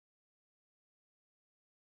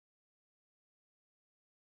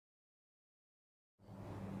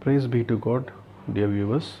Praise be to God, dear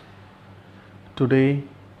viewers. Today,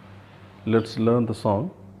 let's learn the song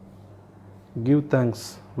Give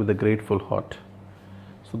Thanks with a Grateful Heart.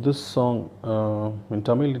 So, this song in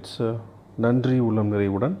Tamil it's Nandri, ullam,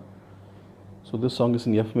 niraivudan. So, this song is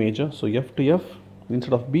in F major. So, F to F,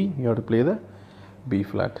 instead of B, you have to play the B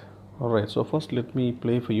flat. Alright, so first let me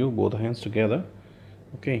play for you both hands together.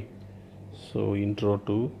 Okay, so intro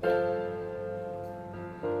to.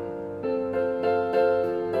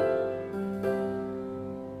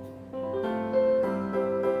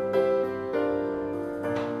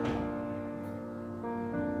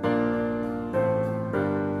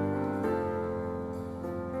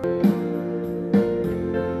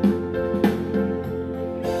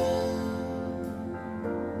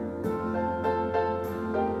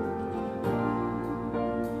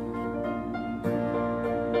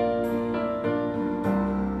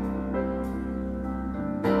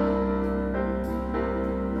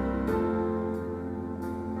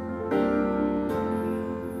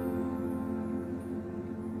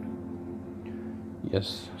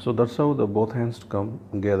 Yes, so that's how the both hands come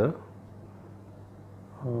together.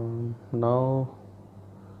 Now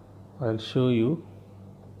I'll show you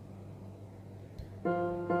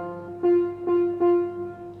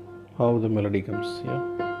how the melody comes. Yeah,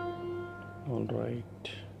 all right.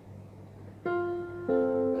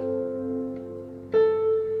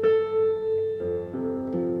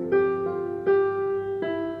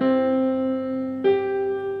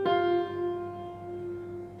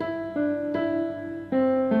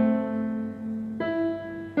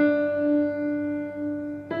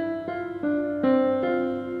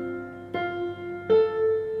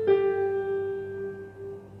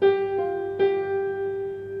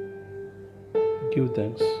 Give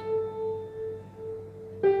thanks.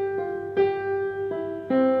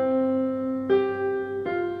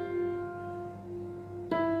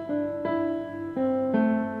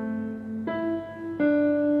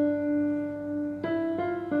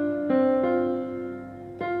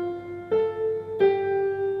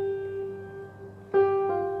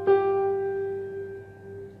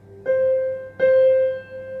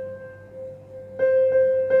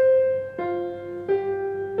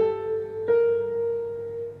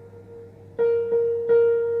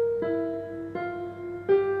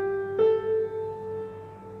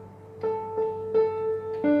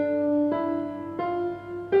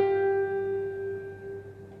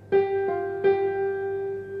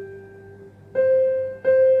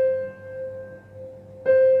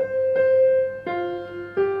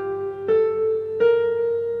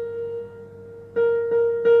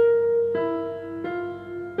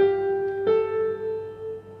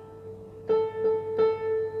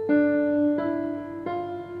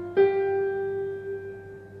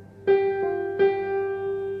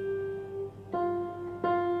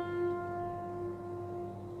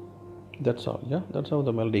 That's all. Yeah, that's how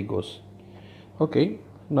the melody goes. Okay,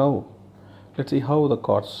 now let's see how the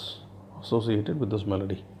chords associated with this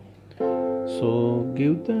melody. So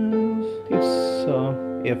give thanks. It's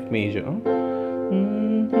F major.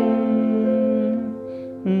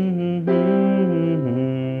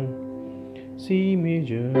 C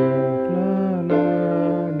major, la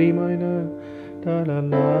la, D minor, da la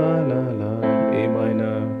la la la, A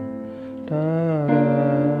minor, da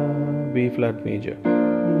la, B flat major,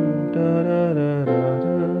 da da da da,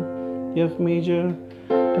 F major,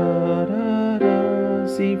 da da da,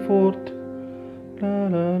 C fourth, la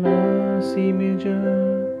la la, C major,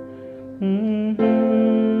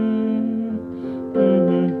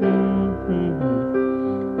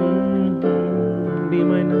 D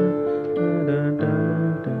minor, da da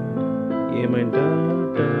da, A minor,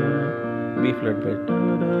 da da, B flat major,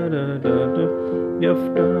 da da da da, F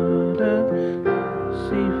da da, C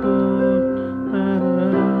fourth, da da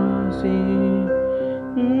da, C,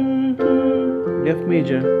 F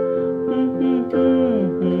major,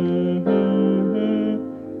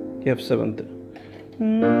 F seventh,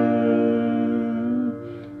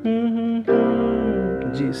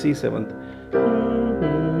 G, C seventh,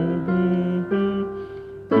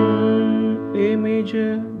 A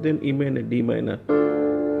major, then E minor, D minor,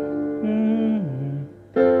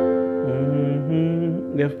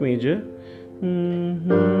 F major,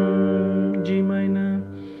 G minor,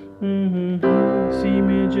 C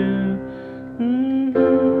major,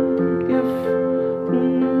 F,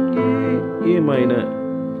 A minor,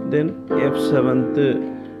 then F seventh,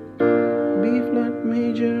 B flat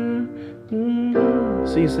major,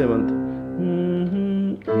 C seventh,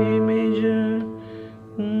 A major,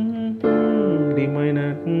 D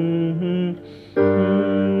minor,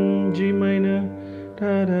 G minor,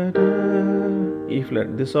 da da da, E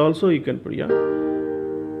flat. This also you can put, yeah.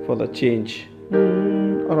 for the change.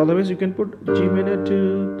 Or otherwise you can put G minor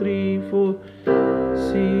 2 3 4,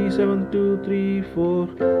 C 7 2 3 4,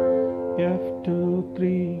 F 2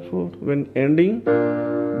 3 4. When ending,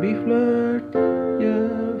 B flat,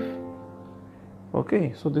 F.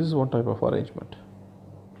 Okay, so this is one type of arrangement.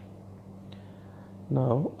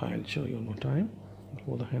 Now I'll show you one more time.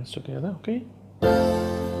 Hold the hands together, okay?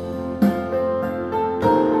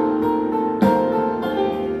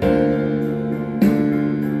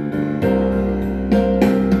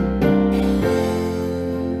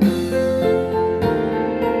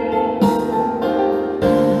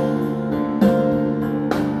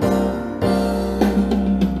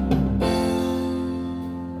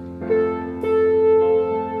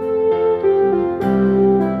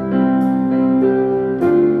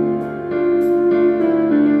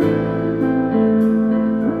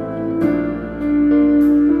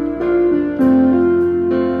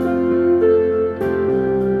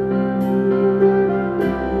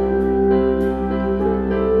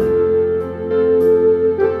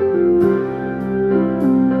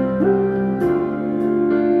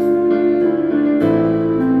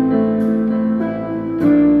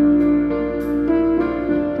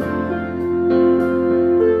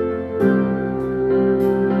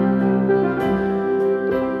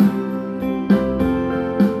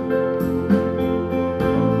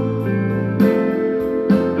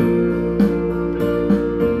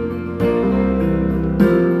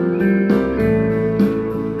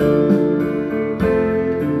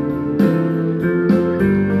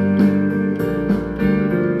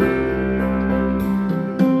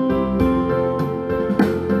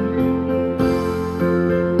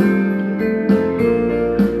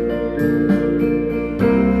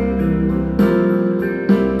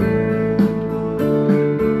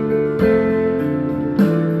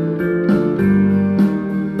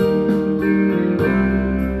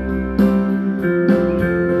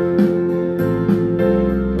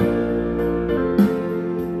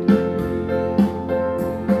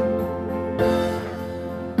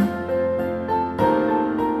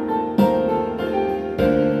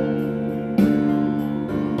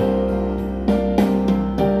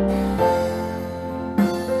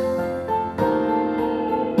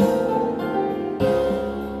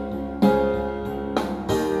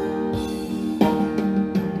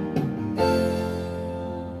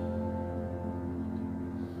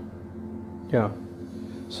 Yeah,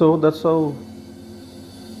 so that's how.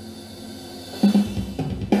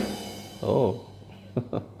 Oh,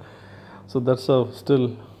 so that's how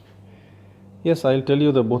still. Yes, I'll tell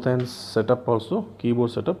you the both hands setup also,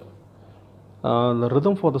 keyboard setup. The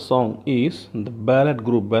rhythm for the song is the ballad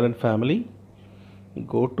group, ballad family.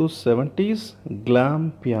 Go to 70s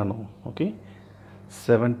glam piano, okay?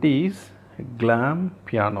 70s glam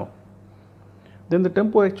piano. Then the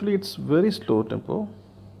tempo, actually it's very slow tempo.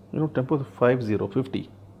 Tempo is 50,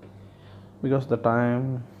 because the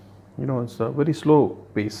time, it's a very slow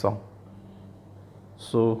pace song.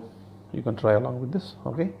 So you can try along with this,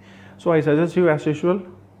 okay? So I suggest you, as usual,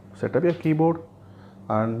 set up your keyboard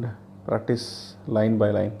and practice line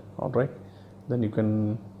by line, all right? Then you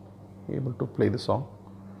can be able to play the song.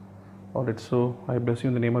 All right, so I bless you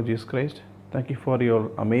in the name of Jesus Christ. Thank you for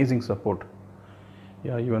your amazing support.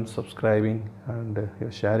 Yeah, even subscribing and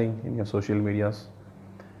you're sharing in your social medias.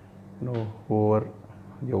 Whoever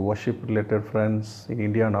your worship related friends in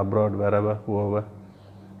India and abroad, wherever, whoever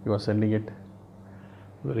you are sending it.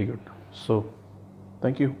 Very good. So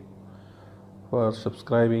thank you for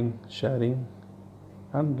subscribing, sharing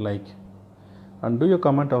and like, and do your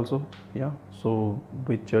comment also. Yeah, so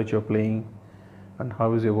which church you're playing and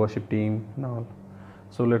how is your worship team and all.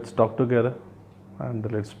 So let's talk together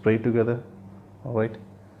and let's pray together. All right,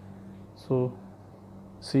 so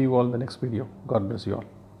see you all in the next video. God bless you all.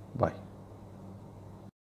 Bye.